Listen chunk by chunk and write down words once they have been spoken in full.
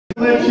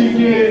Let you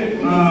get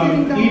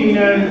eating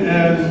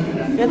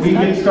as we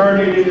get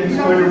started and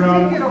going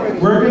around.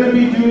 We're going to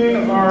be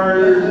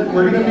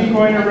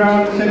going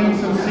around sending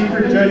some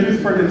secret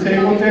judges for the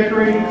table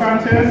decorating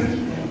contest,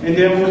 and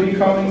then we'll be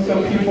calling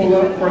some people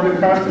up for the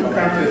costume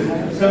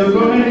contest. So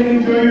go ahead and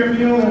enjoy your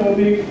meal, and we'll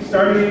be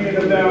starting in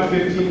about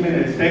 15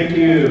 minutes. Thank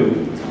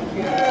you.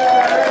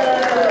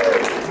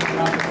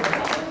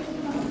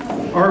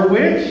 Our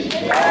witch?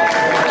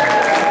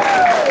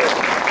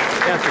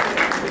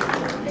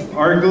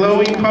 Our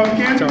glowing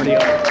pumpkin?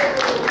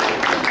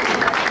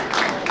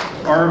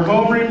 Our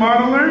home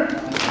remodeler?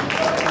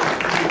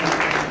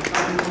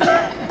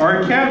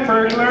 Our cat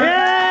burglar?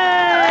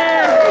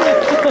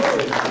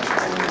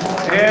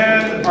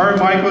 And our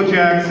Michael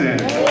Jackson.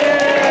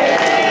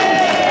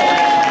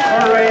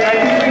 All right, I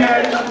think we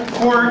had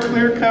 4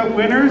 clear-cut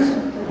winners.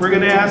 We're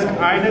going to ask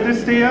Ida to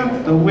stay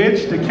up, the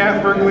witch, the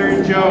cat burglar,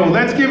 and Joe.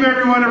 Let's give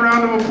everyone a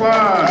round of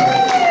applause.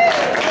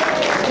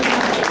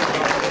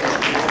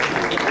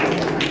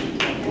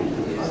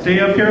 Stay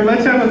up here.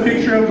 Let's have a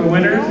picture of the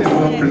winners and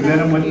we'll present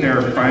them with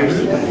their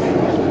prizes.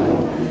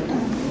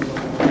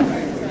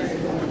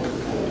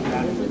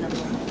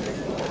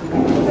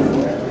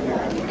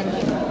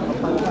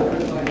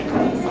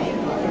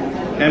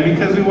 And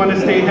because we want to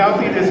stay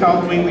healthy this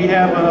Halloween, we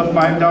have a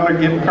 $5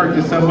 gift card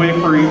to Subway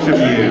for each of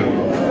you.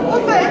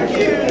 Well, thank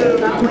you.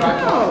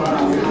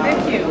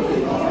 Thank you.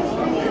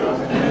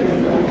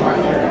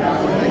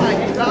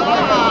 Oh my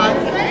God,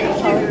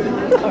 thank you.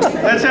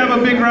 Let's have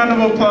a big round of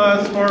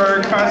applause for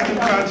our costume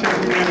contest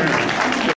winners.